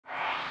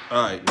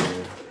All right,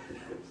 man.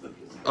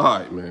 All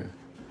right, man.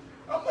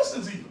 I'm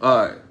listening to you.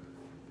 All right.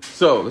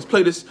 So let's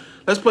play this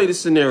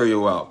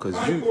scenario out, cause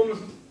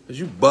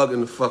you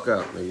bugging the fuck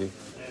out, nigga.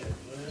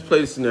 Let's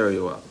play this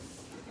scenario out.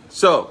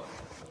 So,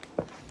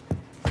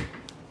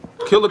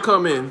 killer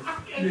come in.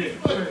 Yeah,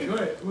 go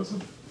ahead.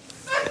 Listen.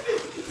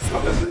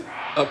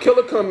 A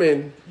killer come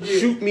in,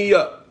 shoot me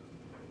up.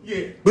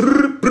 Yeah.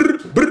 Brr, brr,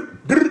 brr,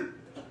 brr.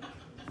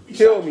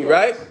 Kill me,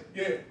 right?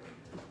 Yeah.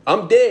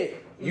 I'm dead.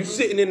 You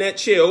sitting in that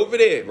chair over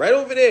there, right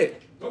over there.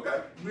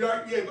 Okay.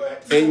 Yeah, go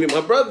ahead. And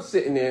my brother's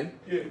sitting there.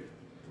 Yeah.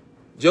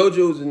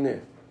 JoJo's in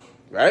there,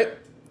 right?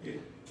 Yeah.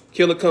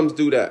 Killer comes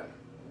do that.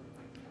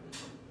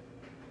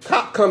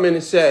 Cop come in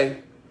and say,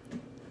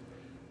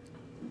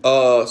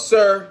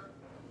 sir,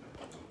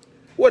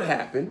 what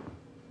happened?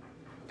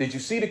 Did you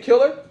see the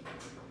killer?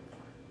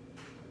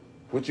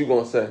 What you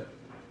gonna say?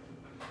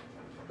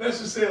 Let's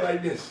just say it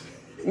like this.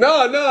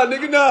 Nah,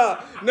 nigga,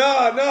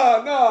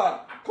 nah.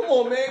 Come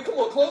on, man. Come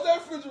on, close that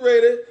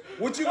refrigerator.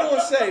 What you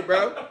gonna say,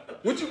 bro?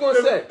 What you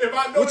gonna say? If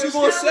I know what you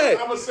gonna say?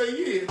 I'm gonna say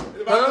yeah.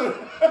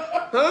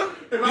 Huh?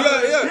 If I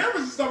know there's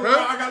cameras and stuff around,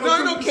 I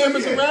got no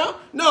cameras around.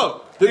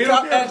 No. The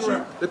cop asked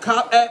you. The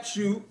cop asked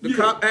you. The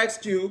cop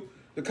asked you.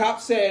 The cop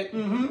said.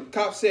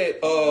 Cop said,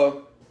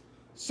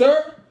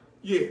 sir.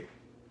 Yeah.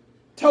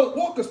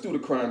 Walk us through the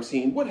crime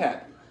scene. What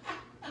happened?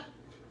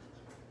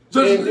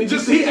 He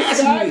just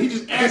asked me.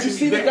 Did you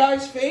see the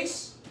guy's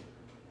face?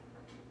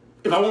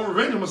 If I want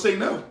revenge, I'm gonna say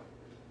no.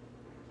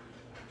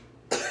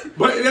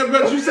 But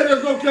you said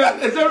there's no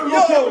cameras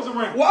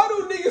around. Why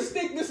do niggas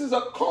think this is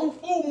a kung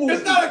fu movie?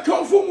 It's not a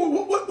kung fu movie.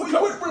 What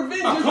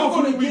revenge are you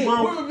gonna get?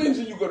 What revenge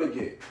are you gonna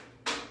get?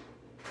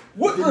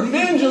 What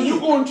revenge are you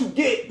going to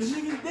get? This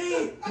nigga's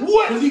dead.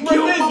 What revenge? He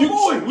killed my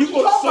boy.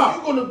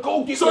 You're gonna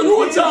go get. So you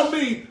would tell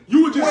me?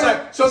 You would just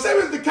say. So say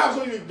if the cops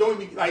don't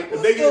even like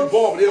if they get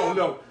involved, they don't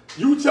know.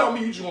 You tell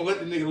me you just gonna let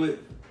the nigga live.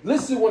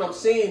 Listen what I'm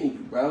saying to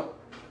you, bro.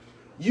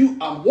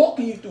 I'm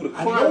walking you through the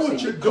crime scene. I know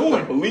what you're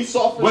doing. Police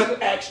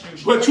officer asked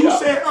you. But you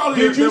said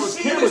earlier there was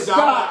cameras down.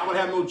 I would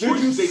have no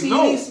choice. Did you see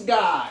this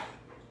guy?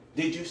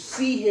 Did you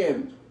see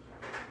him?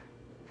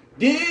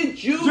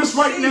 Did you just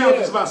right see now? him?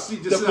 Just about see.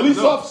 The police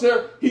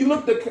officer.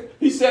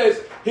 He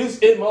says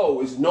his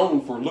MO is known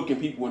for looking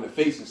people in the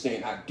face and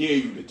saying, "I dare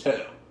you to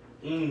tell."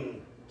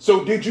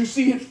 So did you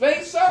see his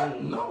face, sir?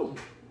 No.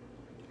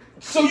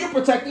 So you're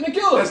protecting the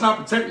killer. That's not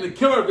protecting the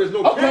killer if there's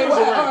no cameras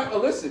around. All right,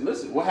 well,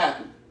 listen. What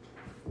happened?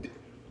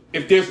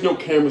 If there's no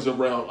cameras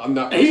around, I'm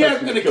not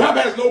protecting the killer. The cop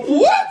has no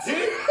proof. What?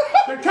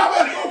 The cop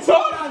has no proof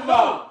that I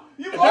know.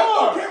 If there's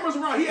no cameras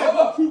around, he has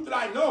no proof that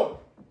I know.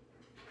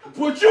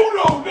 But you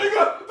know, nigga.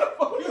 What the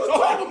fuck you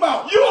talking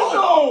about? You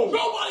know.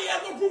 Nobody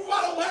has no proof.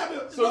 I don't have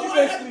it. So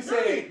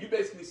you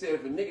basically said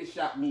if a nigga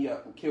shot me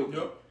up and killed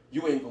me,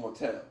 you ain't gonna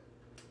tell.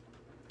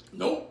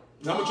 Nope.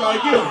 I'm gonna try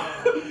to get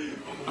him.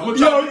 I'm gonna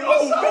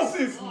try this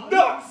is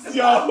nuts,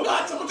 yo.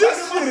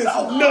 This shit is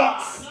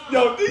nuts.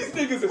 Yo, these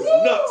niggas is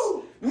nuts.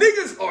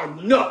 Niggas are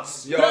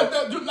nuts, yo.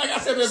 Like I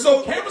said, there's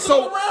no cameras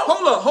around.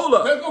 Hold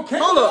up. There's no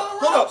cameras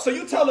around. So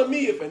you telling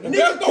me if a nigga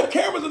there's no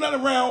cameras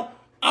around,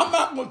 I'm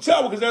not gonna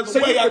tell because there's a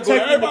way I go.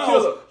 Everybody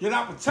else, you're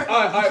not protecting.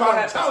 You're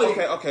trying to tell it.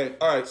 Okay.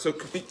 All right. So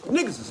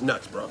niggas is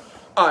nuts, bro.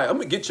 All right, I'm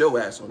gonna get your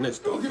ass on this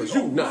though, because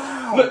you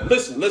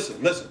nuts.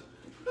 Listen.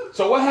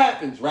 So what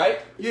happens,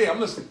 right? Yeah, I'm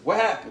listening. What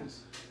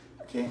happens?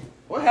 Okay.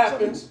 What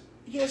happens?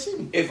 You can't see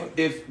me.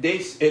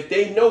 If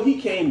they know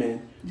he came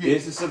in,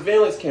 there's a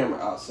surveillance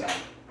camera outside.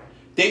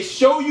 They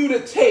show you the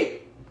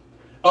tape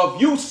of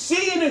you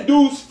seeing the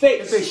dude's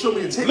face. If they show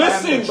me the tape,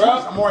 listen,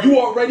 bro, you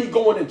already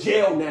going to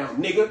jail now,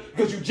 nigga,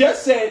 because you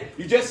just said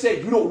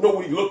you don't know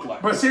what he looked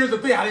like. But here's the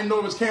thing: I didn't know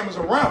there was cameras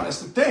around. That's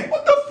the thing.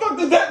 What the fuck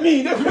does that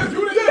mean?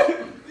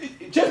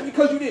 Just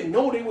because you didn't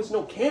know there was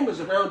no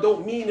cameras around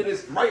don't mean that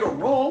it's right or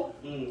wrong.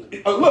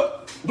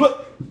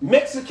 Look,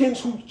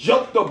 Mexicans who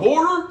jump the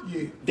border,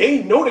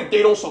 they know that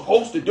they don't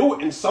supposed to do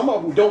it, and some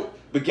of them don't.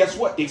 But guess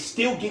what? They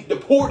still get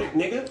deported,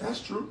 nigga.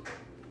 That's true.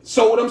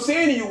 So what I'm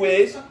saying to you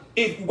is,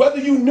 if whether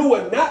you knew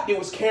or not there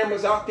was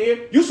cameras out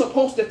there, you're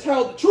supposed to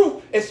tell the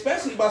truth,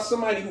 especially about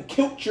somebody who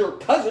killed your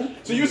cousin.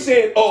 So you're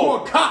saying, to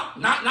a cop,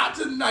 not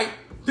tonight.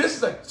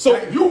 This is so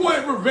if you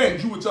want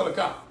revenge, you would tell a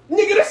cop.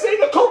 Nigga, this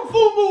ain't a kung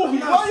fu movie.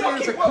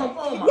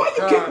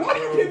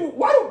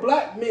 Why do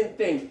black men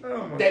think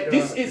that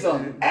this is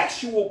an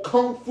actual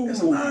kung fu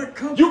movie?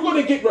 You're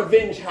gonna get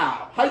revenge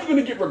how? How you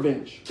gonna get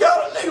revenge? Kill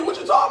the nigga. What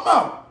you talking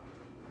about?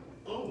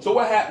 So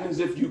what happens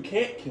if you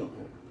can't kill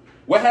him?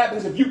 What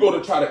happens if you go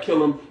to try to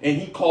kill him and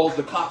he calls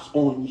the cops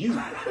on you?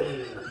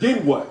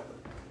 Then what?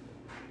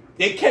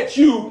 They catch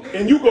you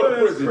and you go to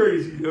prison. That's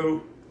crazy,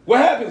 yo. What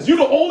happens? You're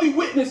the only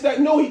witness that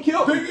know he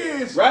killed him.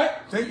 Thing is, right?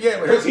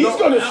 Because he's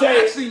gonna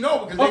say. Actually,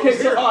 no, because okay,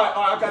 so all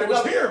right,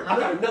 I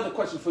got another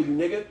question for you,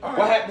 nigga.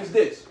 What happens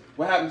this?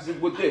 What happens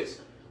with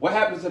this? What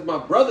happens if my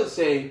brother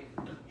say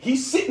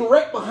he's sitting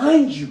right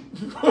behind you?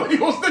 He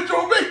gonna snitch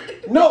on me?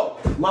 No,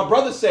 my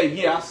brother say,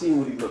 yeah, I seen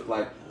what he looked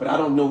like, but I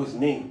don't know his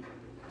name.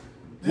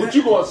 What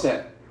you gonna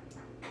say?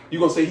 You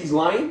gonna say he's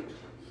lying?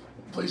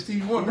 Play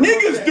Stevie Wonder.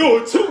 Niggas do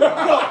it too.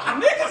 No,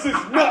 niggas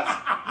is nuts.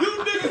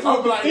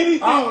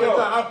 anything. I'm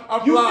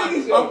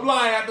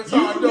blind at the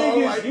time.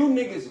 You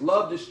niggas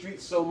love the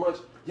streets so much.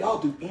 Y'all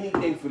do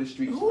anything for the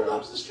streets. Who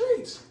loves the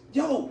streets?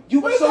 Yo,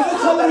 you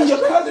telling me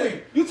your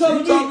cousin? You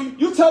telling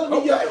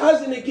me your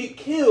cousin to get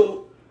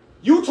killed?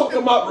 You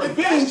talking about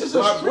revenge?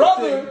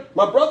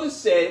 My brother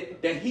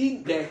said that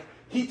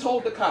he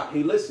told the cop,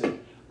 "Hey, listen,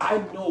 I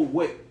know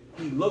what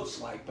he looks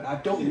like, but I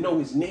don't know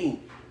his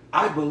name.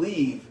 I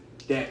believe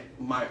that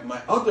my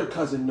other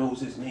cousin knows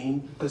his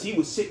name because he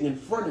was sitting in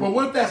front of me." But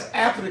what if that's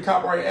after the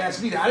cop already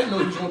asked me that? I didn't know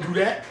he was going to do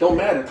that. Don't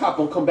matter. The cop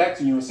gonna come back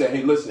to you and say,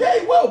 "Hey, listen." Yeah,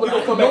 he will, but he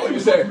gonna come back to you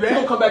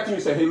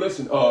and say, "Hey,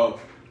 listen.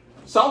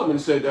 Solomon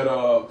said that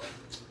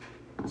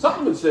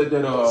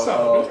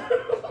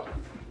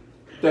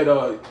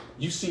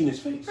you seen his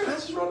face."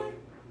 That's his real name?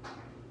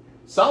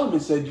 Solomon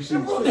said you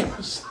seen his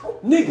face.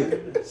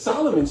 Nigga,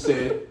 Solomon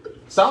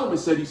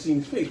said you seen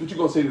his face. What you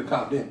gonna say to the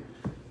cop then?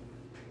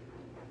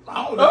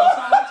 I don't know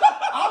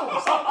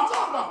what Solomon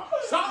talking about.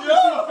 Solomon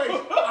seen his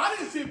face. I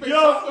didn't see his face.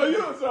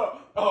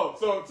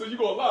 So you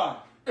gonna lie?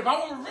 If I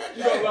want revenge,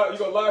 you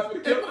gonna lie for the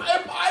killer?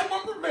 If I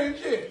want revenge,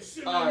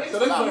 Alright,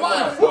 so I'm not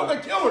lying for the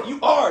killer. You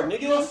are,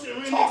 nigga. What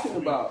you talking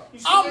about?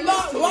 I'm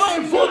not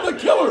lying for the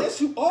killer. Yes,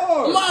 you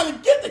are. I'm lying to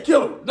get the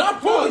killer,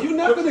 not for you're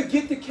not gonna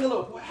get the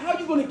killer. How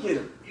you gonna get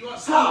him?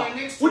 How?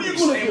 What are you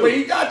gonna do?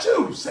 He got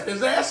you. Set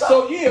his ass up.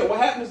 So yeah, what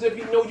happens if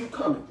he know you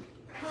coming?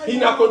 He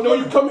not gonna know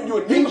you coming. You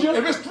a ninja.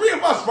 If it's three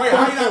of us, right?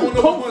 How you not gonna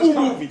know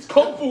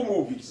Kung Fu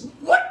movies.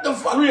 What the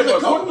fuck? Three of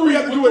us. What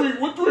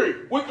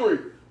three?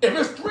 If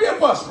it's three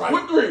of us, right?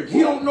 What three? He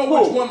don't know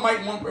which one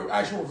might want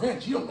actual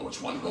revenge. He don't know which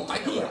one he don't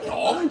like.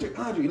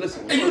 Andre,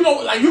 listen. And you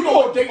know, you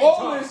go a date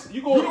time.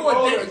 You go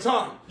a date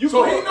time.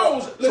 So he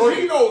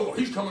knows.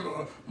 He's coming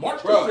on March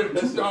 5th,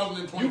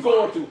 2025. You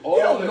going through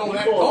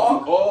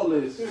all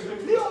this. You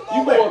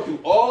going through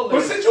all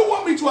this. But since you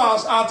want me to,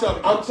 I'll tell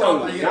you. I'm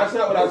telling you. That's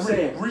not what I'm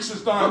saying.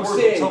 I'm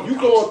saying you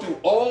going through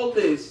all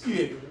this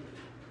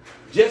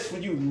just for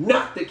you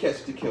not to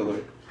catch the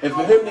killer. And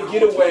for him to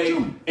get away,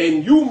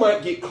 and you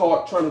might get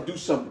caught trying to do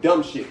some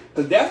dumb shit.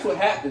 Because that's what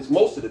happens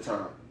most of the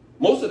time.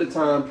 Most of the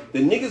time, the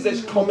niggas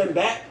that's coming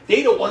back,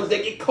 they the ones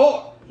that get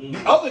caught. The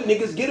other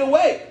niggas get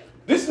away.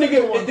 This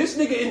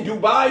nigga in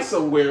Dubai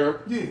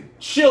somewhere,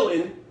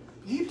 chilling,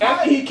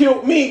 after he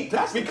killed me,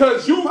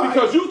 because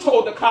you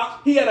told the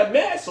cops he had a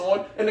mask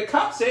on, and the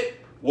cop said,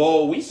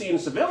 "Well, we see in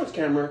the surveillance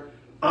camera,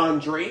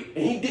 Andre,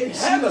 and he didn't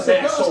have a mask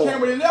on." The surveillance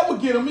camera, that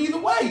would get him either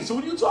way. So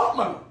what are you talking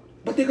about?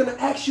 But they're going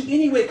to ask you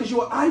anyway because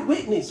you're an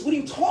eyewitness. What are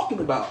you talking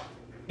about?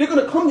 They're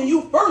going to come to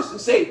you first and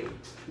say,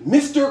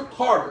 "Mr.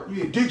 Carter,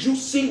 did you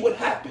see what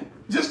happened?"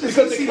 Just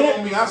because they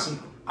can't me, I see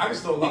him. I can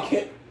still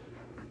lie.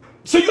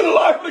 So you're going to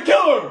lie for the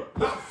killer?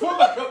 Not for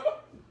the killer.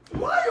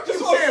 Why are you just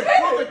saying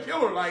for the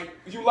killer? Like,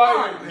 you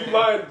lying. You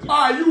lying.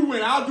 All right, you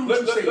win. I'll do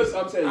what you say. Listen,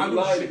 I'm saying you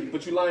lying,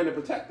 but you lying to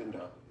protect him,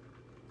 though.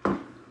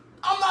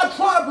 I'm not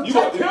trying to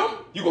protect him.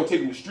 You going to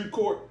take him to street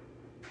court?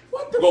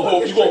 What the you gonna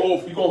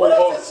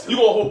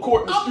hold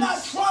court in the streets. I'm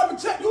not trying to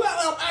protect you.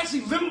 I'm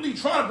actually literally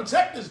trying to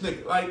protect this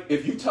nigga. Like,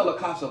 if you tell the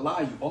cops a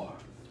lie, you are.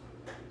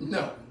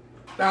 No.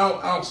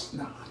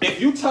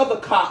 If you tell the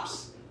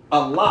cops a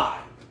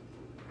lie,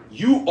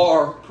 you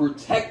are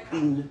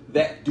protecting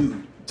that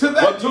dude.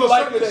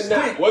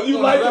 Whether you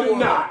like it or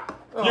not,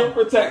 you're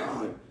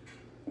protecting him.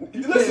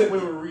 Listen,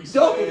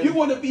 if you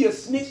want to be a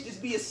snitch,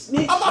 just be a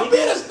snitch. I'm not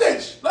being a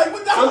snitch. Like,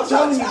 what the hell?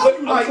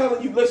 I'm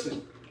telling you,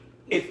 listen.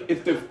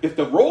 If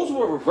the roles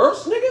were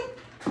reversed,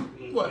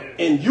 nigga, what?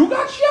 And you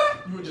got shot,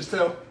 you would just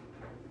tell.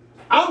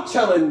 I'm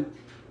telling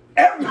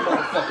every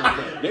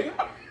motherfucking thing,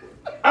 nigga.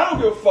 I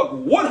don't give a fuck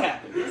what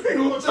happened.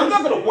 I'm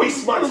not gonna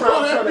waste my time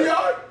trying to.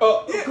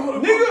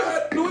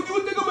 Nigga, what you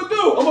think I'm gonna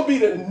do? I'm gonna be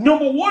the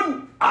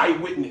 #1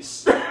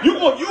 eyewitness. You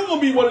gonna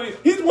be one of these.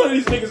 He's one of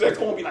these niggas that's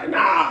gonna be like,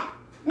 nah,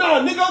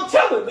 nigga, I'm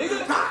telling,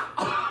 nigga.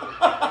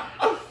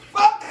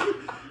 Fuck,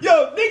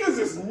 yo, niggas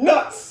is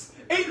nuts.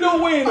 Ain't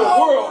no way in the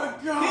world.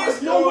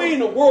 There's no way in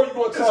the world you're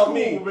gonna tell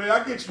me. Man,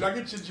 I get you. I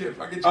get your jip.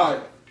 All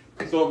right.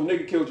 So if a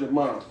nigga killed your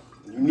mom,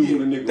 you knew who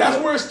the nigga was.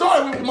 That's where it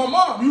started with my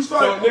mom. You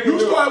started with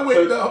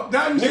the.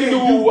 Nigga knew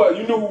who was.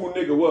 You knew who the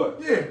nigga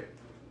was. Yeah.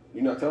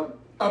 You not telling?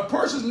 A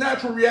person's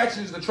natural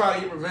reaction is to try to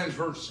get revenge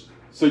first.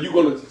 So you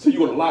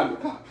gonna lie to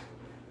the cops?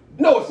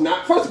 No, it's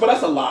not. First of all,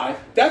 that's a lie.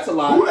 That's a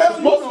lie.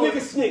 Most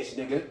niggas snitch,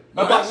 nigga.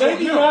 About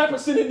 99%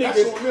 of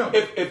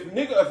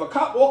niggas. If a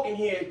cop walk in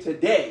here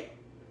today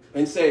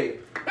and say,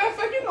 matter of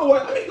fact, you know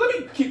what? Let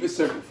me keep it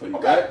simple for you,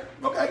 right?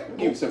 Okay.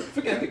 Keep it simple.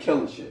 Forget the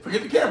killing shit.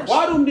 Forget the cameras.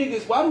 Why do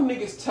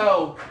niggas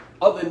tell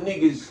other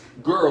niggas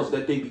girls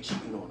that they be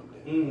cheating on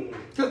them?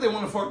 Because they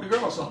want to fuck the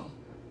girl or something.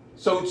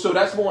 So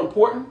that's more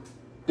important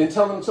than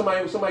telling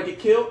somebody get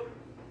killed?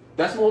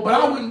 That's more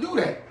important. But I wouldn't do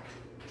that.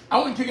 I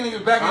wouldn't kick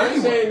niggas back. I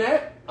ain't saying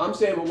that. I'm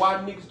saying, but why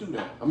do niggas do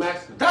that? I'm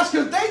asking. That's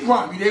because they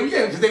grimy.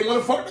 Because they want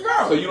to fuck the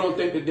girl. So you don't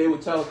think that they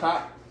would tell a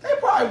cop? They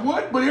probably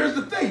would, but here's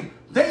the thing.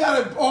 They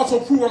gotta also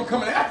prove I'm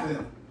coming after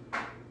them.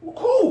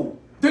 Who?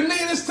 The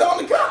nigga that's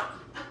telling the cop.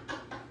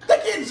 They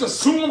can't just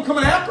assume I'm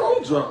coming after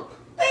them. Drunk.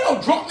 Ain't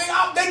no drunk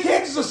nigga. They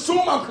can't just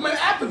assume I'm coming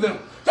after them.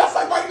 That's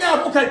like right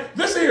now, okay,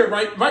 listen here,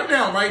 right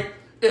now, right?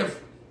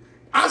 If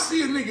I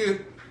see a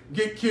nigga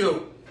get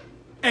killed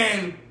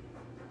and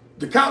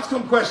the cops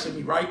come question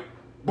me, right?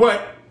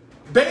 But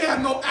they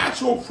have no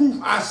actual proof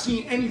I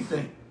seen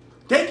anything.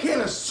 They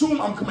can't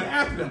assume I'm coming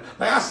after them.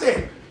 Like I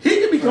said, he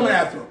could be coming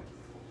after them.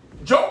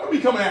 Joe could be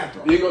coming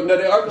after him. Your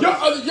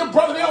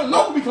brother, they don't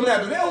know who be coming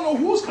after him. They don't know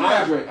who's coming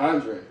after him.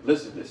 Andre,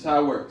 listen, this is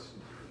how it works.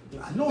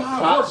 I know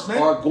how it works, man.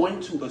 Cops are going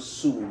to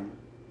assume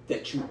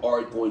that you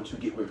are going to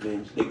get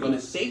revenge. They're going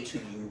to say to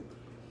you,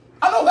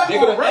 I know that they're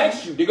going to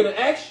ask you. They're going to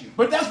ask you.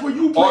 But that's where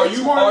you play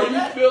smart.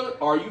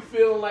 Are you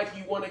feeling like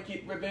you want to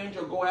get revenge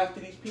or go after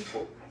these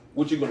people?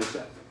 What you going to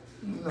say?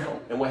 No.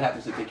 And what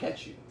happens if they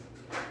catch you?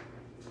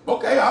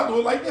 Okay, I'll do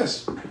it like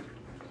this.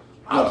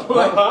 I'll do it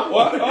like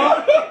what?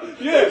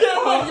 Yeah. He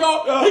can't wait,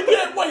 y'all. He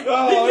can't wait. He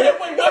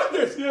can't wait. Watch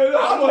this.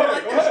 I'll do it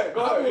like this.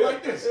 I'll do it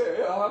like this.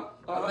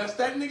 Unless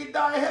that nigga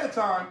die ahead of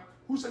time,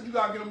 who said you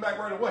gotta get him back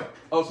right away?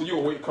 Oh, so you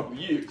gonna wait a couple of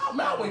years?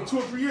 I'll wait 2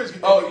 or 3 years to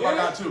get that nigga back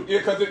out too. Yeah,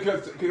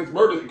 because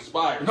murder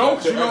expired. No,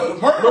 murder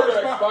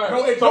expired.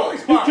 No, it don't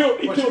expire.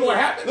 He but killed you know what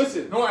happens?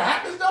 Listen. You know what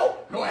happens though?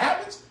 You know what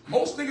happens?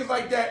 Most niggas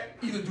like that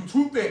either do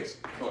 2 things.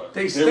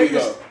 They stay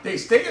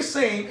the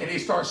same and they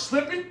start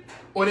slipping,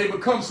 or they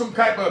become some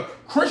type of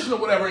Christian or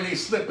whatever and they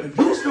slipping. If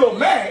you still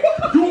mad,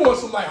 you want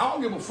some like, I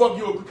don't give a fuck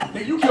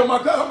nigga, you kill my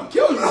cousin, I'm gonna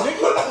kill you,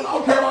 nigga. I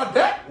don't care about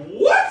that.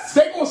 What?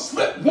 They gonna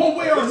slip one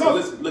way or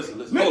another. Listen.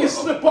 Niggas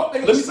slip up, they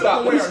gonna slip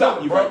one way or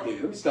another. Let me stop you right there.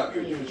 Let me stop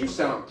you because you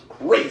sound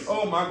crazy.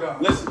 Oh my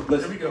God. Listen.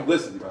 Here we go.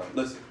 Listen, bro.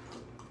 Listen.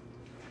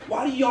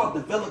 Why do y'all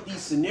develop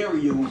these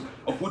scenarios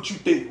of what you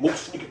think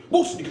most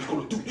niggas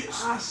gonna do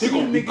this? They're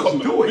gonna be coming.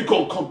 They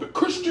gonna come to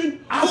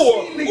Christian or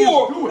the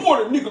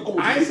nigga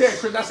gonna. I ain't said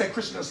Christian. I said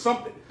Christian or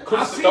something.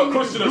 Christian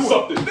or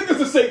something. Niggas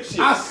the same shit.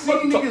 I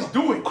seen niggas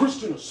do it.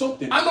 Christian or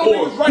something. I know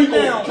niggas right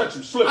now. Catch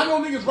him slipping. I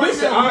know niggas right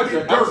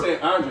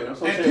now. Andre.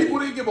 And people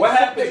didn't give a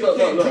fuck they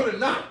became good or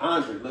not.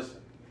 Andre, listen.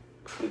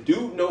 The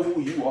dude know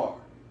who you are.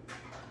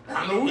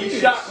 I know who he is. He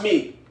shot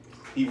me.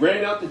 He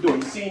ran out the door.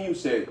 He seen you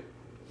said.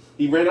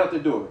 He ran out the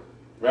door,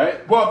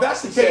 right? Well, if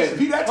that's the case, if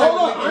he that type of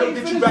nigga,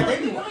 he'll get you back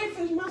anyway. I ain't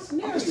finished my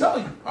scenario. I'm just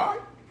telling you, all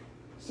right?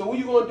 So what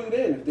you gonna do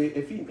then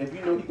if you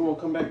know he gonna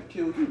come back to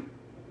kill you?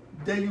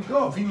 There you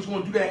go. If he was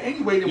gonna do that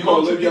anyway, then you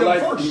gonna live your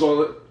life first.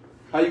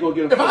 How you gonna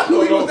get him if first? I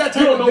knew he was that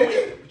type of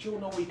nigga. But you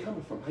don't know where he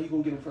coming from. How you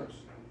gonna get him first?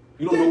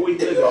 You don't know where he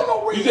lives. You don't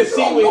know where you just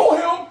see where know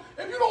him.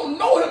 If you don't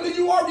know him, then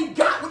you already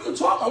got what you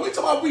talking about. We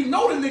talking about we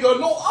know the nigga or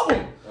know of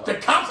him. The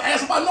cops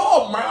ask if I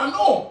know of him, right? I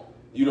know him.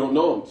 You don't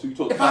know him, so you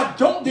told the cops. If I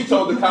don't, then you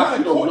told the cops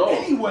you don't know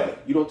him. Anyway.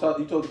 You told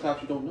the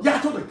cops you don't know him. Yeah, I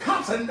told the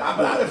cops,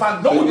 but if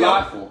I know so him, you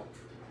lied for him.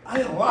 I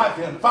didn't lie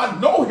for him. If I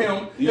know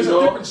him, it's a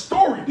different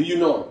story. Do you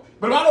know him?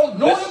 But if I don't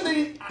know him,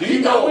 then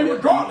he got away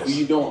regardless. Do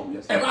you know him?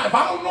 Yes. If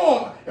I don't know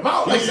him, if I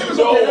don't like, say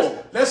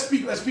okay, let's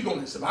speak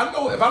on this. If I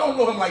don't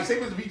know him, like say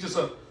if he's just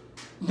a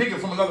nigga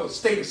from another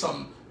state or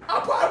something, I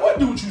probably wouldn't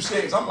do what you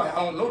say. Cause I'm like,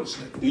 I don't know this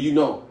nigga. Do you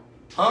know him?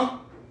 Huh?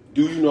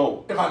 Do you know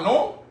him? If I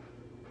know him?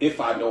 If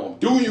I know him.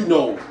 Do you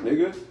know him,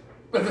 nigga?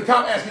 If the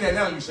cop asks me that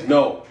now, you say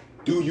no.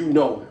 Do you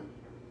know him?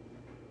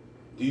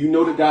 Do you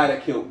know the guy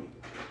that killed me?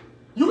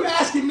 You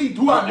asking me,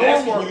 do I know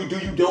him? I'm asking you,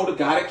 do you know the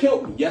guy that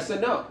killed me? Yes or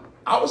no?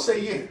 I would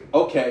say yeah.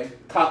 Okay.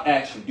 Cop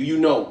asks you, do you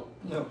know him?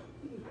 No.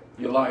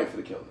 You're lying for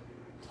the killer.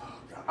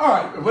 All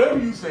right, whatever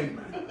you think,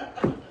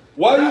 man.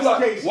 Why are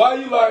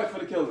you lying for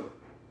the killer?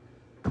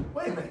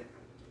 Wait a minute.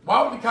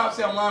 Why would the cop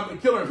say I'm lying for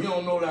the killer if you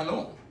don't know that I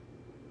know him?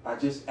 I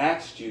just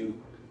asked you,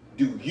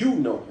 do you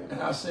know him?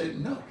 And I said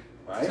no.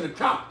 Right? To the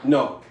cop.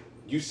 No.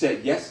 You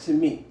said yes to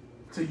me.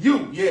 To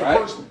you, yeah, right?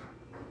 personally.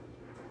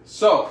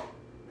 So,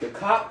 the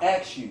cop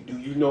asked you, do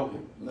you know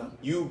him? No.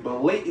 You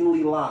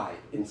blatantly lied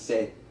and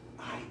said,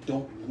 I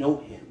don't know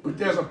him. But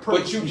there's a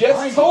purpose. But you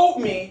just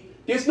told me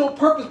there's no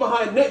purpose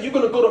behind that. You're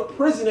going to go to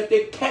prison if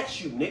they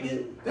catch you,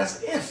 nigga.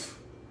 That's if.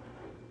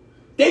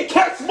 They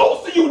catch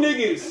most of you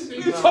niggas. What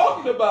are you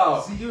talking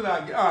about? See, you're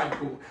not. All right,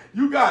 cool.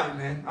 You got it,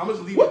 man. I'm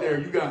just leave it there.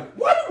 You got it.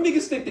 Why do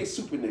niggas think they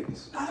super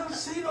niggas? I don't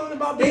say nothing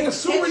about being a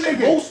super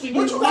nigga. Most of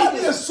you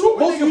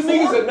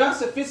niggas are not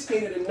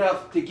sophisticated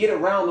enough to get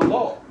around the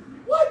law.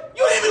 What?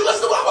 You didn't even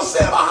listen to what I was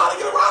saying about how to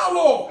get around the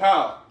law.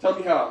 How? Tell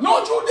me how. No,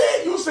 you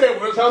did. You said,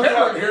 well, there's a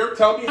camera here.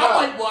 Tell me how.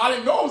 I'm like, well, I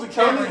didn't know it was a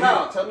camera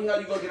here. Tell me how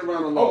you going to get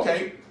around the law.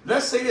 Okay,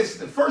 let's say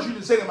this. First, you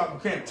didn't say that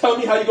about the camera. Tell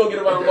me how you going to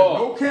get around the law.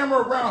 No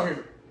camera around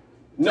here.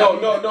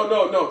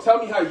 No. Tell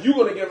me how you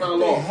going to get around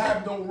the law. They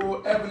have no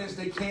real evidence.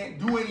 They can't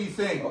do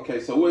anything.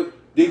 Okay, so what?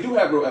 They do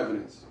have real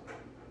evidence.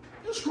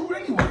 You're screwed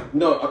anyway.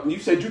 No, you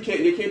said you can't.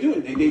 They can't do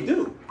it. They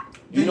do.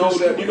 You know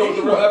that. You know what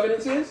the real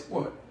evidence is?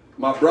 What?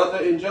 My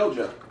brother and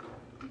JoJo.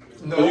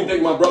 No, you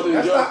think my brother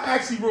and JoJo? That's not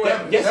actually real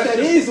evidence. Yes, that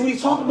is. What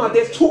he's talking about.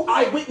 There's 2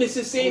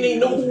 eyewitnesses saying they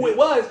know who it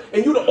was,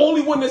 and you're the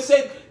only one that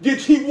said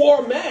he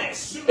wore a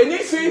mask, and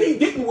they saying he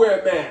didn't wear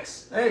a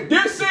mask. Hey,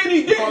 they're saying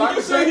he did.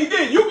 You're saying he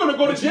did. You're gonna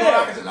go to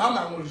jail. I'm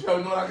not going to jail.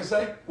 You know what I can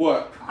say?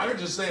 What? I can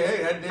just say,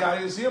 hey, that day I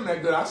didn't see him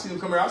that good. I see him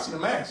come here. I see the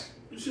mask.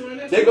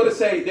 They're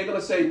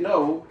gonna say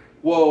no.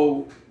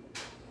 Well,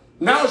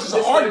 now it's just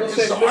an argument.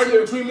 It's an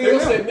argument between me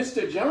and him. They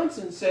say Mr.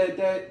 Johnson said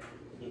that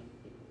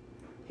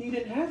he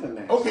didn't have a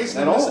mask. Okay,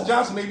 so Mr.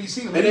 Johnson maybe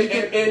seen him. And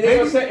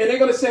they're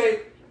gonna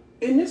say,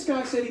 and this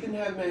guy said he didn't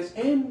have a mask,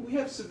 and we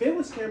have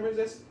surveillance cameras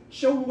that's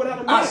showing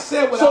without a mask. I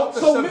said without the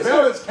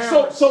surveillance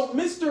cameras. So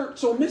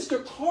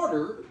Mr.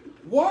 Carter,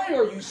 why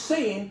are you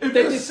saying that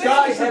this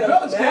guy had a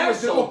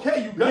mask on?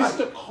 Okay, you got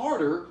Mr.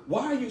 Carter,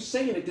 why are you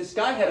saying that this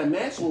guy had a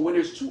mask on when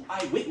there's 2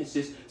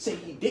 eyewitnesses say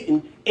he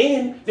didn't,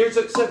 and there's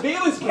a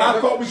surveillance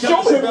camera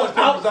showing him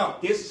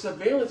without. There's a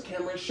surveillance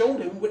camera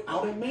showing him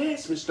without a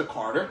mask, Mr.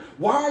 Carter.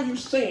 Why are you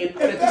saying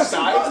that this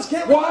guy?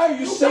 Why are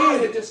you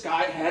saying that this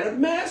guy had a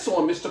mask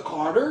on, Mr.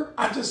 Carter?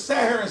 I just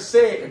sat here and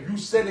said, if you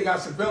said they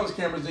got surveillance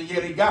cameras, then yeah,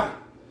 they got it.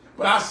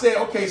 But I said,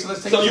 okay, so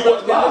let's take the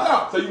surveillance cameras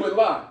out. So you wouldn't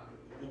lie.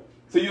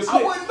 So you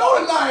I wouldn't know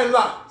the lie and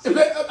lie. What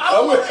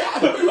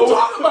are you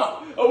talking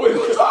about? What are you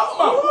talking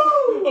about?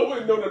 I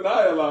wouldn't know the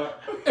lie and lie.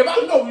 If I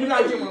know, you're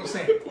not getting what I'm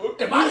saying.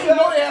 If I didn't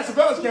know they had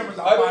surveillance cameras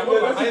out,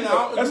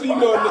 that's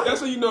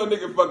how you know a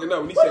nigga fucking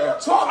up. When he what are you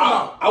talking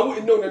about? I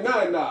wouldn't know the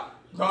lie and lie.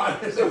 No, I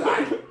didn't say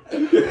that.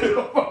 Get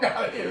the fuck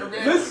out of here,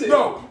 man. Listen.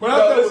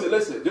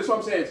 Listen. This is what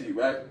I'm saying to you,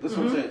 right? This is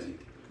what I'm saying to you.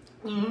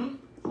 Mm-hmm.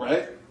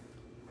 Right?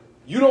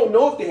 You don't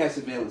know if they have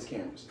surveillance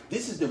cameras.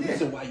 This is the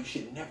reason why you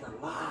should never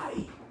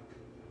lie.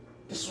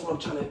 This is what I'm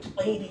trying to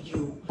explain to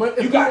you.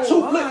 But you got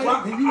 2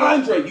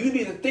 Andre, you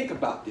need to think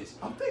about this.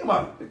 I'm thinking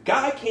about it. The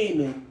guy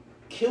came in,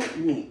 killed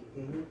me.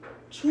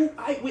 2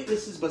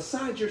 eyewitnesses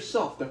besides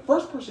yourself. The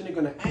first person they're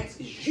going to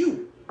ask is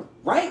you,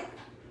 right?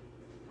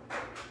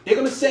 They're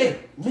going to say,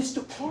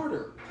 Mr.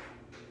 Carter,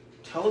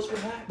 tell us what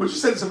happened. But you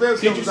said the surveillance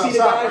camera was outside. Did you see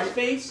the guy's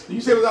face?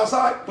 You said it was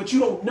outside? But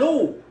you don't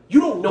know. You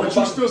don't know. But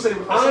you still said it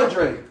was outside.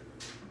 Andre,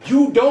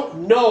 you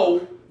don't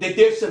know that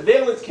there's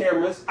surveillance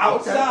cameras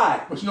outside.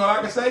 Okay. But you know what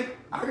I can say?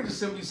 I can just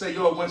simply say,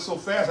 yo, it went so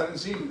fast, I didn't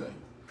see anything.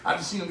 I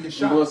just seen him get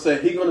shot.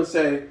 He's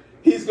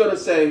gonna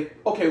say,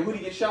 okay, who did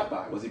he get shot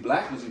by? Was he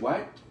black? Was he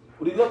white?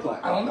 What did he look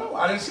like? I don't know.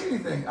 I didn't see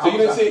anything. So you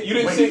didn't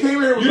see? When he came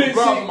here with a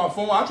problem on my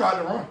phone, I tried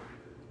to run.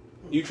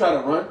 You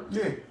tried to run?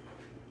 Yeah.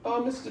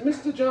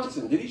 Mr.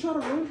 Johnson, did he try to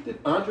run? Did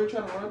Andre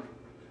try to run?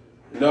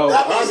 No.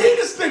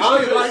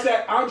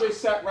 Andre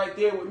sat right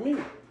there with me.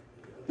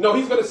 No,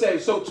 he's gonna say,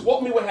 so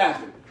walk me what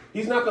happened.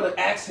 He's not going to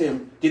ask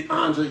him, did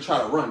Andre try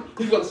to run?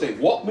 He's going to say,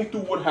 walk me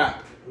through what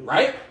happened,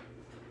 right?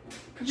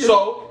 Yeah.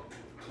 So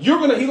he's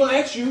going to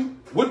ask you,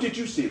 what did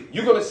you see?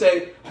 You're going to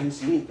say, I didn't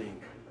see anything.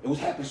 It was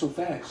happening so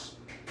fast,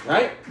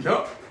 right?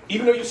 Yep.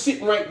 Even though you're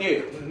sitting right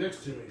there.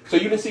 Next to me. So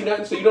you didn't see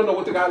nothing? So you don't know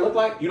what the guy looked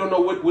like? You don't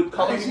know what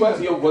color he was?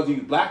 Was he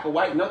black or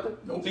white? Nothing?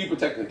 Nope. So you're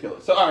protecting the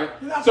killer. So, all right.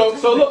 So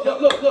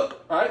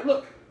look. All right,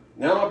 look.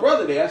 Now my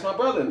brother, they asked my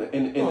brother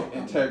in the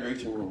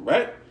interrogation room,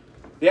 right?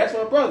 They asked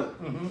my brother.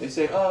 Mm-hmm. They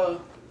say,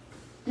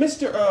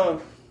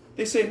 Mr.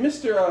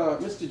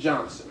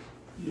 Johnson.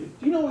 Yeah.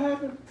 Do you know what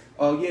happened?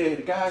 Oh yeah,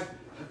 the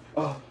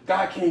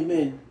guy came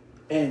in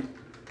and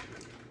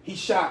he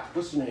shot.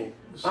 What's his name?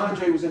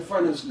 Andre was in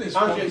front of him.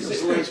 Andre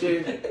sitting right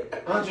there.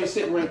 Andre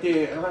sitting right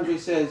there. And Andre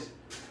says,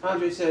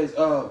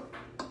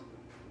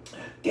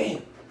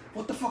 damn,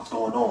 what the fuck's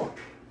going on?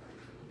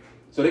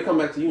 So they come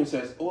back to you and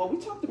says, oh, well, we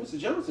talked to Mr.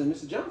 Johnson.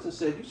 Mr. Johnson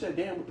said, you said,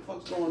 damn, what the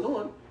fuck's going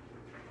on?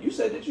 You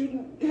said that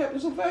it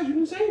happened so fast you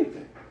didn't say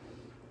anything.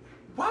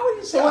 Why would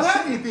you say I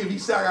said anything if he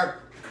said I got...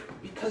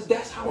 Because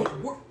that's how it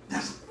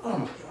works. Oh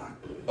my God.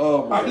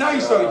 Oh my God. Now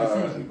you started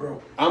confusing me,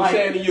 bro. I'm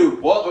saying to you,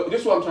 well,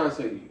 this is what I'm trying to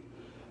say to you.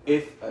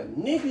 If a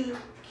nigga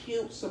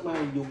killed somebody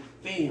in your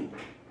family,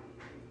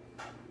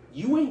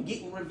 you ain't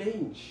getting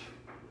revenge.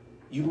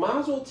 You might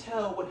as well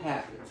tell what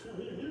happened.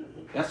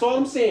 That's all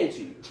I'm saying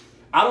to you.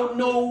 I don't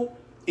know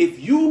if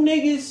you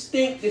niggas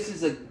think this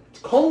is a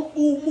Kung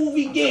Fu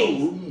movie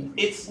game.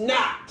 It's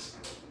not.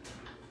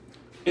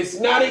 It's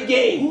not a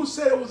game. Who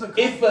said it was a Kung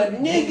Fu If a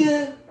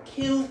nigga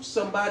killed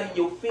somebody in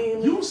your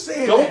family, you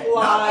say don't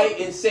lie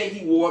and say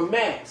he wore a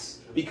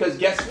mask. Because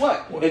guess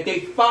what? If they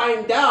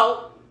find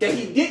out that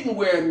he didn't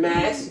wear a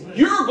mask,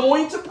 you're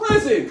going to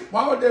prison.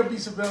 Why would there be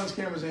surveillance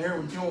cameras in here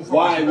when you don't fuck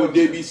Why would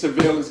there be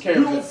surveillance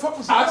cameras? You don't fuck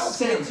with surveillance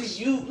cameras. I said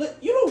to you,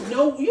 you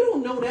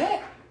don't know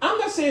that. I'm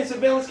not saying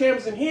surveillance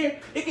cameras in here.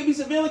 It could be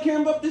surveillance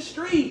cameras up the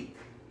street.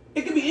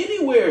 It could be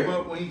anywhere.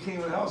 But when he came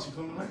to the house, he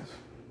couldn't mask.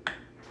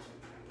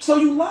 So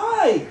you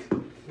lied.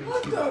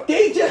 What the?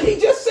 He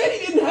just said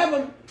he didn't have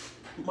a...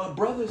 My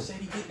brother said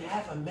he didn't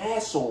have a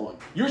mask on.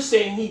 You're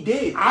saying he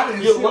did.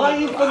 You're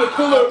lying for the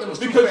killer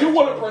because you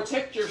want to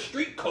protect your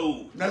street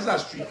code. That's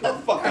not street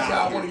code. Fuck That's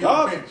how I want to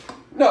get revenge.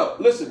 No,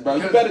 listen, bro.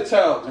 You better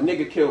tell. A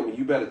nigga killed me.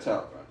 You better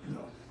tell, bro. No.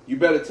 You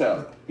better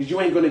tell. Because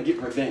you ain't going to get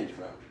revenge,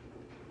 bro.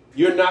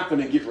 You're not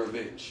going to get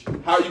revenge.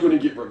 How are you going to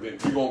get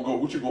revenge? You going to go,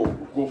 what you going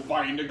to go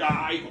find the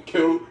guy? You going to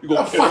kill? You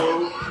going to kill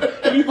him?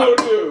 What you going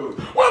to do?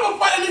 What am I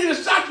fight a nigga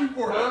that shot you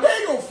for? Huh? They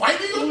ain't going to fight.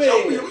 They going to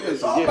kill me. What you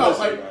talking about?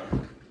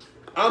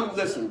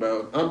 Listen,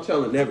 bro. I'm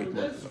telling everything.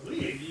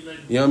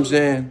 You know what I'm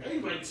saying?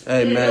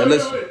 Hey, man,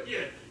 listen.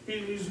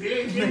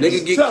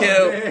 Nigga get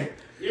killed.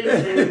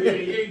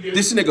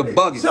 This nigga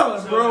bugging. Tell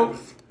us, bro.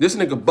 This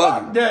nigga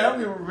bugging. Yeah, I'm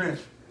getting revenge.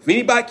 If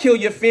anybody kill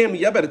your family,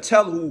 y'all better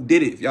tell who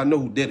did it if y'all know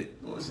who did it.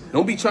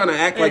 Don't be trying to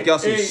act like y'all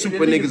some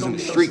super niggas in the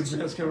streets.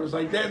 Cameras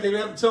like that, they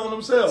have to tell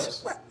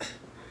themselves.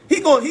 He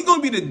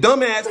gonna be the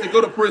dumbass that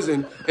go to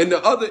prison, and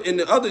the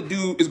other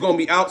dude is gonna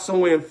be out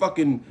somewhere in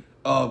fucking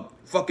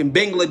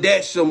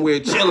Bangladesh somewhere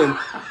chilling,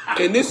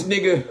 and this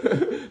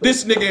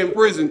nigga in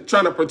prison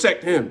trying to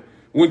protect him.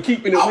 When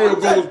keeping it real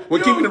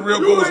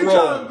goes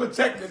wrong.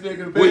 Protect the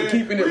nigga, man.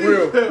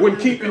 When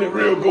keeping it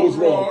real goes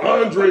wrong.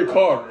 Andre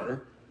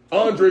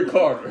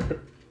Carter.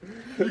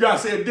 You gotta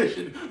say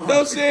addition. You know what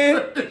I'm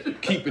saying?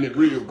 Keeping it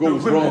real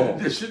goes wrong.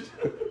 Addition.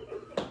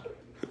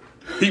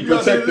 He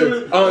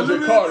protected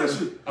Andre Carter.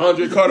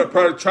 Andre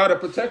Carter tried to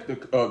protect the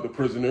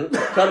prisoner,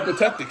 tried to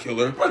protect the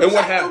killer, and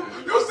what happened?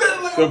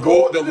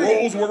 The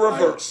roles were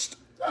reversed.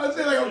 I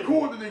said like I'm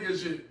cool with the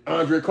nigga shit.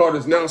 Andre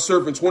Carter's now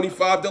serving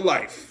 25 to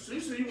life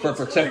for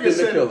protecting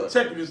the killer.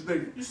 Protecting this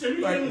nigga. You said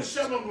you didn't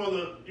shut my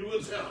brother. You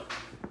wouldn't tell him.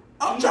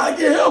 I'm trying to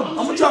get him. I'm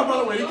gonna try to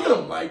find a way to get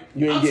him. Like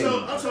you ain't getting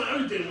him. I'll tell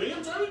everything, man.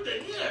 I'll tell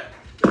everything. Yeah.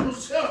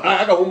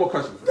 I got one more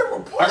question. I got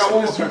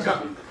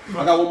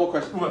one more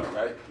question. What?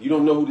 Right? You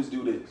don't know who this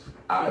dude is.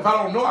 If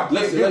I don't know, I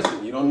can't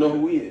listen. You don't know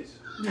who he is.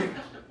 Yeah.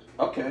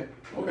 Okay.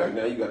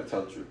 Now you got to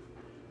tell the truth.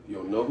 You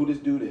don't know who this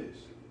dude is,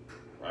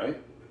 right?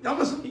 Y'all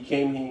listen. He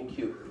came here and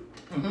killed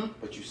you.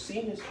 But you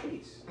seen his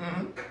face,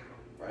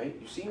 right?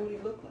 You seen what he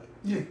looked like.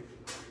 Yeah.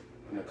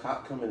 And the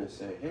cop come in and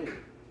say, "Hey,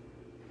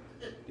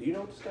 do you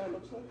know what this guy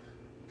looks like?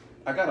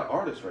 I got an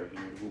artist right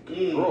here who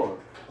can draw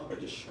a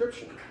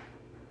description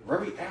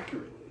very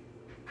accurately.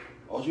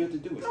 All you have to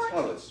do is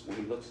tell us what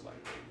he looks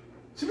like."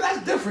 See,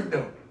 that's different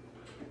though.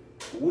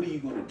 What are you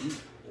gonna do?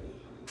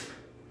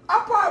 I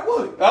probably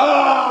would.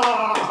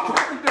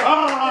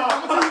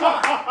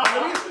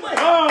 Let me explain.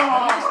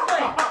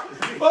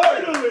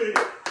 Finally.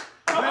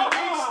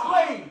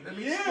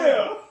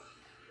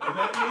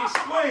 Let me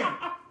explain.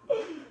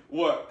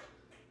 What?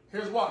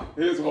 Here's why.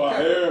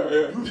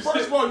 Okay. Yeah.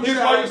 First of all, here's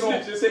why you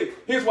snitch. Just say,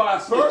 here's why I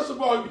snitch. First of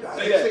all, you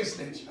say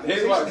snitch.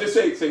 Here's why. Just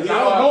say. Here's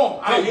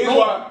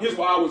why. Here's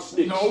why I would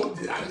snitch. No,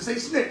 I didn't say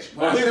snitch.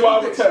 Here's why I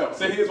would tell.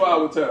 Say here's why I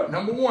would tell.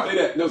 Number one. Say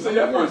that. No, say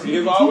that first.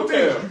 Here's why I would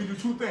tell. You can do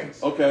two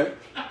things. Okay.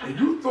 If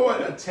you throw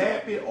it a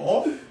tad bit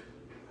off.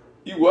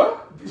 You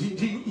what?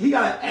 He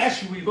gotta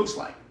ask you what he looks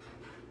like.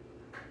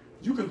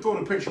 You can throw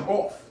the picture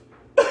off.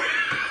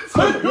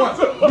 You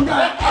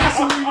gotta ask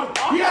him.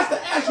 He has to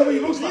ask you what he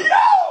looks like.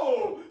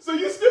 Yo! So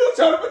you still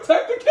trying to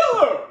protect the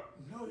killer?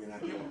 No, you're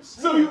not getting what I'm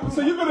saying. So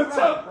you're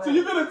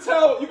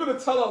gonna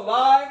tell a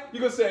lie.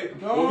 You're gonna say,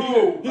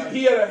 no. Well,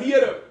 he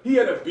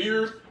had a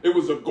beard. It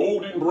was a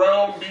golden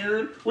brown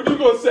beard. What are you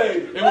gonna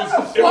say? It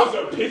was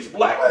a pitch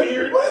black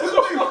beard. What the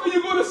fuck are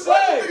you gonna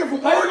say?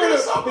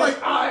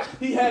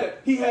 He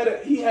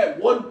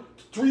had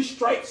 3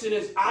 stripes in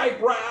his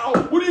eyebrow.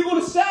 What are you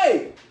gonna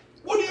say?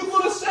 Where's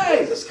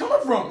this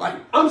coming from? Like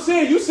I'm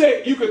saying, you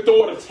said you could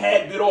throw it a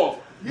tad bit off.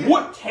 Yeah.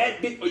 What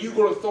tad bit are you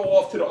gonna throw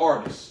off to the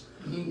artist?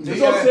 That's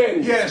what I'm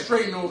saying. He had a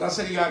straight nose. I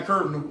said he got a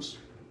curved nose.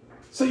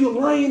 So you're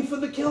lying for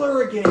the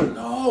killer again?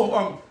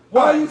 No.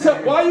 Why can't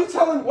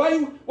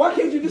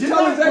you just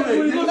tell exactly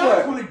what he looks like? You're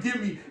not going to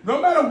give me. No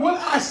matter what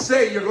I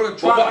say, you're going to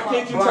try. Why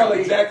can't you tell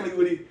exactly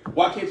what he?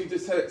 Why can't you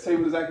just say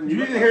what exactly? You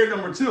didn't hear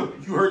number 2.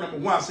 You heard number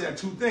 1. I said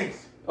 2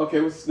 things.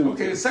 Okay, what's number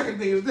 2? The second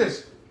thing is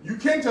this. You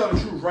can tell the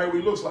truth, right? What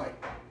he looks like.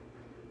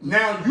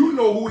 Now you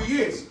know who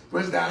he is.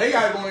 But now they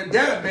got to go in the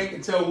data bank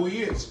and tell who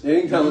he is.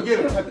 They don't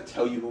have to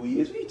tell you who he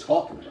is. What are you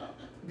talking about?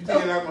 You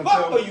think they're not going to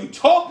tell? What are you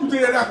talking? You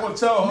think they're not going to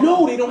tell him?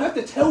 No, they don't have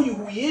to tell you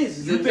who he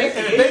is. You think,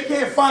 and if they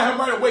can't find him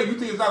right away, you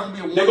think it's not going to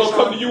be a one-shot? They're going to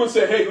come to you and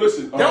say, "Hey,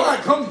 listen." They're not going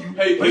to come to you.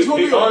 Hey, it's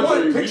going to be a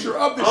one picture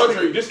of this Andre,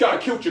 thing. This guy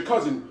killed your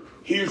cousin.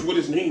 Here's what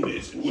his name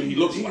is and what he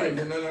looks like.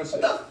 What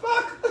the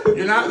fuck?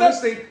 You're not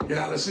listening. You're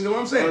not listening to what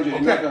I'm saying. Andre,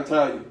 they're not going to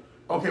tell you.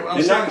 Okay, what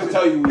I'm saying is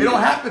they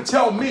don't have to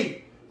tell me.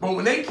 But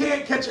when they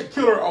can't catch a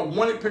killer, a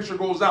wanted picture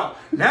goes out.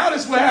 Now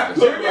this is what happens.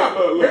 Hear me out.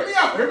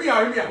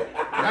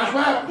 That's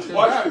what happens.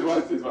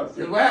 Watch this.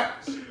 Here's what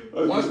happens.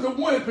 Once the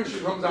wanted picture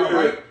comes out,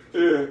 right?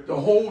 Yeah. The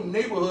whole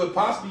neighborhood,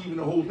 possibly even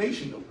the whole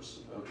nation knows.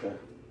 Okay.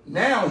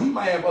 Now he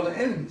might have other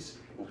enemies.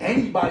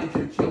 Anybody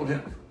could have killed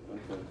him.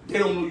 Okay. They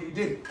don't know you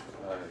did it.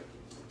 All right.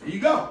 There you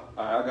go.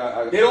 I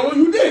got. They don't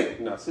know you did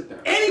it. No, sit down.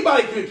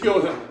 Anybody could have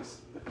killed him.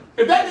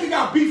 If that nigga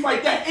got beef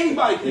like that,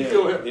 anybody can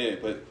kill him. Yeah,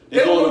 but they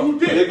don't know who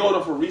did it. They're going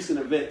up for recent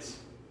events.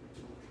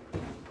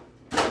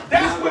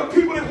 That's what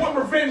people that want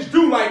revenge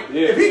do. Like,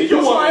 if he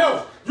kills somebody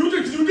else, you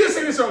did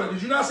say this earlier.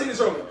 Did you not say this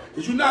earlier?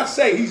 Did you not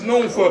say he's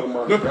known for he's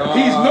known for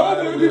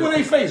the people in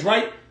their face,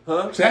 right?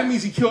 Huh? So that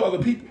means he killed other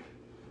people.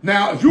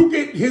 Now you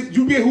get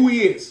who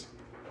he is,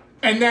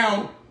 and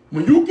now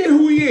when you get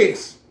who he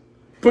is,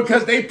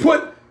 because they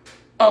put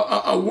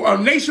a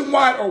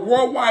nationwide or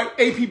worldwide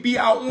APB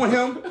out on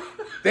him,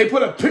 they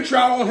put a picture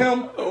out on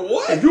him.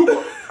 What? And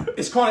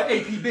it's called an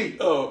APB.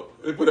 Oh.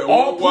 They put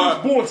all police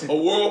bulletin. A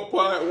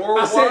worldwide.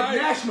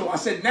 I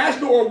said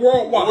national or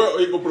worldwide.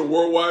 You gonna put a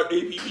worldwide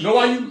APB? No,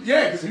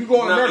 because you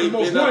go on American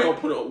Most Wanted. They're not gonna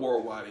put a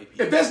worldwide APB.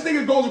 If this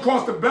nigga goes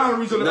across the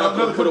boundaries of another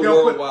country, put a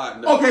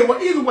worldwide. Okay, well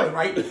either way,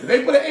 right?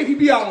 They put an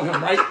APB out on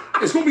him, right?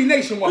 It's gonna be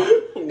nationwide.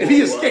 If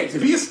he escapes,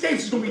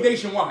 it's gonna be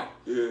nationwide.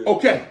 Yeah.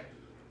 Okay.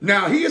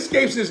 Now he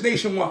escapes this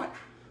nationwide,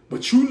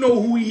 but you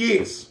know who he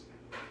is.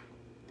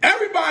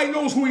 Everybody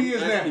knows who he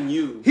is now.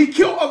 You. He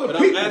killed other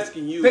people. I'm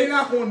asking you. They're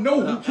not gonna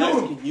know who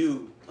killed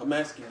him. I'm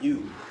asking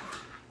you.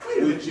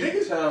 Would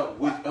you tell?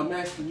 I'm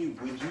asking you.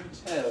 Would you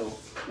tell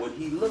what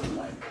he looked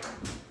like?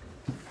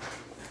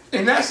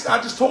 And I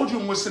just told you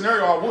in what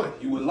scenario I would.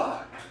 You would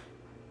lie.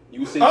 You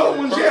would say other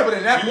ones, yeah, but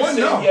in that one,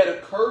 no. He had a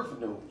curved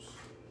nose.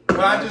 But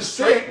I just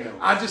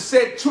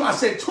said two. I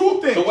said two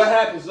things. So what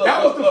happens? Look,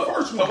 that was the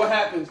first one. So what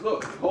happens?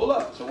 Look, hold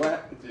up. So what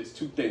happens? There's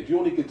two things. You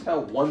only can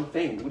tell one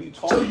thing. What are you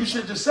talking about? So you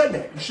should have just said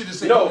that. You should have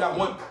said no. You got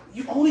one.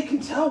 You only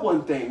can tell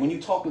one thing when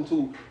you're talking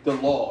to the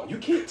law. You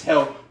can't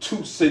tell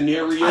two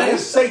scenarios. I didn't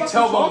say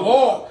tell the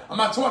law. I'm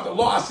not talking about the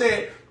law.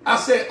 I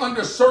said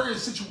under certain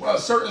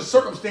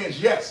circumstance,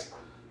 yes.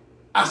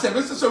 I said,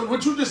 listen. So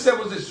what you just said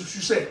was this. What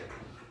you said.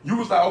 You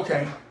was like,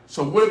 okay.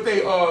 So what if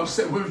they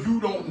said, well, you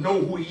don't know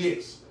who he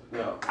is?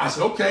 No. I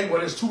said, okay, well,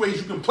 there's two ways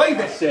you can play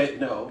that. I said,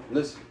 no,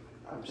 listen,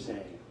 I'm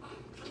saying,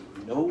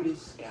 you know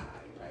this guy,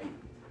 right?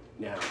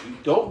 Now, you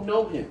don't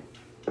know him.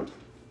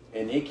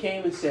 And they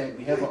came and said,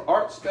 we have an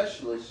art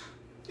specialist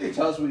who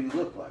tells what he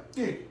looked like.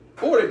 Yeah.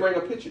 Or they bring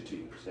a picture to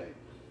you and say,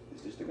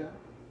 is this the guy?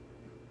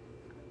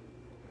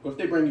 Or if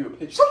they bring you a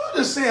picture. So you're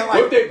just saying, like.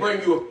 What if they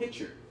bring you a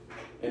picture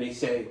and they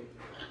say,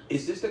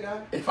 is this the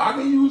guy? If I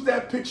can use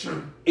that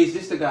picture. Is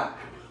this the guy?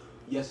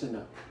 Yes or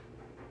no?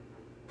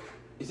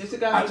 Is this the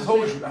guy? I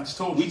just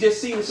told you. We just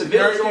seen the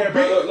scenario B.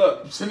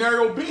 Look.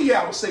 Scenario B,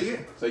 yeah, I would say yeah.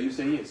 So you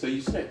say yeah. So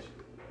you snitch.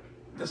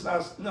 That's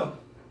not, no.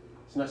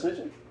 It's not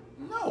snitching?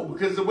 No,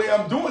 because the way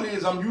I'm doing it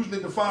is I'm using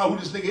it to find out who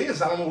this nigga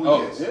is. I don't know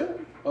who he is. Yeah?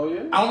 Oh,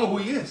 yeah? I don't know who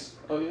he is.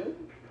 Oh, yeah?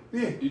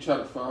 Yeah. You try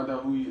to find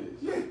out who he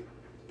is? Yeah.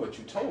 But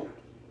you told.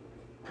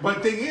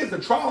 But the thing is, the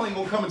trial ain't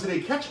gonna come until they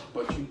catch him.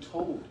 But you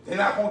told. They're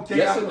not gonna take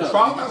yes out or the no?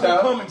 trial not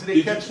gonna come until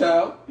they catch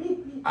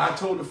him. I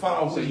told to find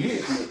out who so he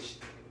is. Snitched.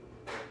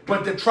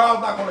 But the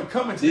trial's not going to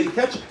come until they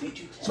catch him. Did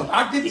you tell? So if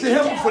I get to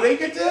him before they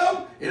get to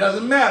him, it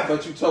doesn't matter.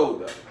 But you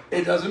told them.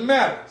 It doesn't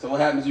matter. So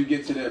what happens? You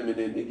get to them and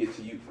then they get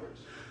to you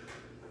first.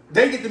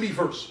 They get to me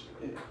first.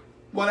 Yeah.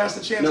 Well, that's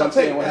the chance I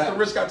take. That's the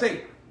risk I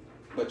take.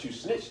 But you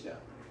snitched them.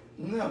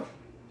 No.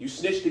 You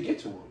snitched to get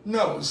to him.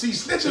 No. See,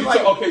 snitching so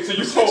like... okay, so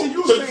you told.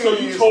 So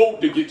you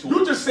told to get to him.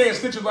 You just saying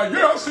snitching like,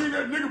 yeah, I seen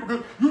that nigga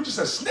because you just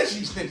a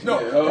snitchy snitch. No.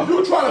 Yeah, if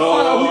you trying to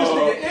find out who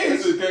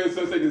this nigga is...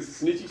 So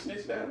it's snitchy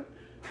snitch now?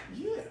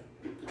 Yeah.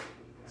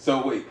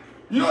 So wait.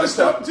 You know,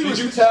 did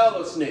you tell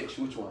a snitch?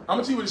 Which one? I'm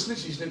gonna tell you what a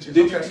snitchy snitch is.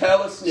 Did you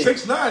tell a snitch?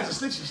 6ix9ine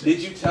is a snitchy snitch. Did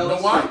you tell a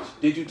snitch?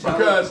 Did you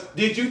tell?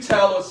 Did you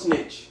tell a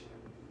snitch?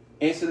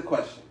 Answer the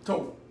question.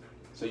 Told.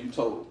 So you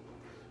told.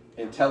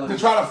 And telling. To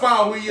try to find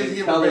out who he is and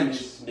get revenge.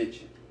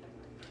 Snitching.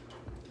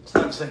 It's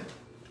not the same.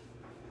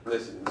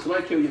 Listen, if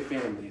somebody kill your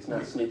family, it's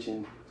not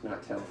snitching. It's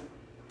not telling.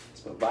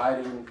 It's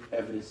providing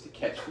evidence to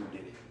catch who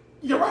did it.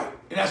 You're right,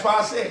 and that's why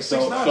I said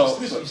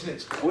 6ix9ine is a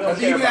snitch.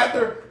 Because even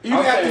after he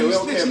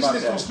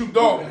snitched on Snoop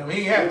Dogg and him, he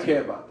ain't happy. We don't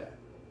care about that.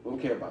 We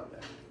don't care about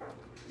that.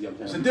 You know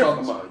what I'm saying? It's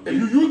a difference. If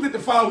you use it to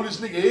find who this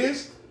nigga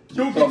is,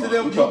 you'll get to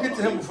them. You'll get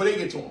to him before they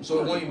get to him. So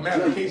it won't even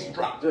matter. The case is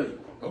dropped.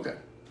 Okay.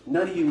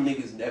 None of you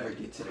niggas never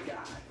get to the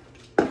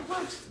guy.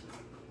 What?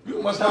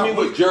 You must tell me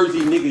what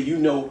Jersey nigga you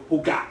know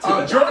who got to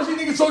the Jersey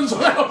nigga told you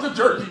something else. A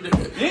Jersey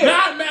nigga. Yeah.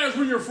 Now it matters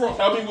where you're from.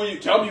 Tell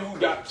me who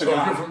got to the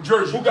guy. You're from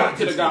Jersey. Who got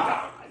to the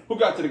guy? Who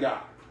got to the guy?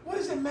 What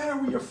does it matter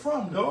where you're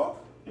from, dog?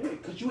 Yeah,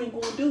 because you ain't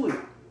gonna do it.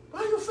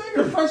 How you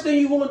figure? The first thing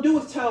you gonna do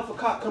is tell if a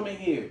cop come in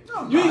here.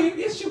 No,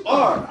 yes, you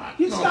are.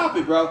 Stop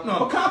it, bro.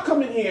 No. A cop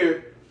come in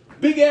here,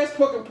 big ass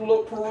fucking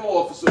parole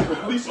officer,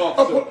 police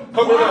officer,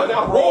 come in here,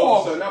 not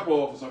parole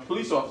officer,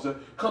 police officer,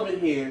 come in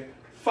here.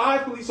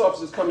 5 police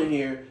officers come in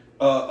here.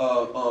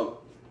 A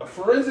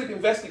forensic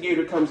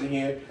investigator comes in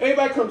here.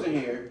 Everybody comes in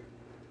here.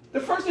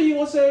 The first thing you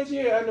gonna say is,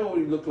 yeah, I know what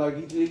he looked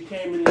like. He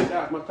came in and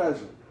shot my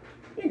cousin.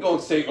 You ain't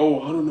gonna say,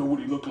 oh, I don't know what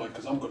he looked like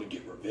because I'm gonna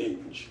get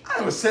revenge. I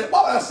never said,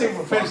 why would I say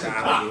revenge to the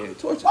cop? Why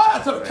would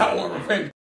I tell the cop I want revenge?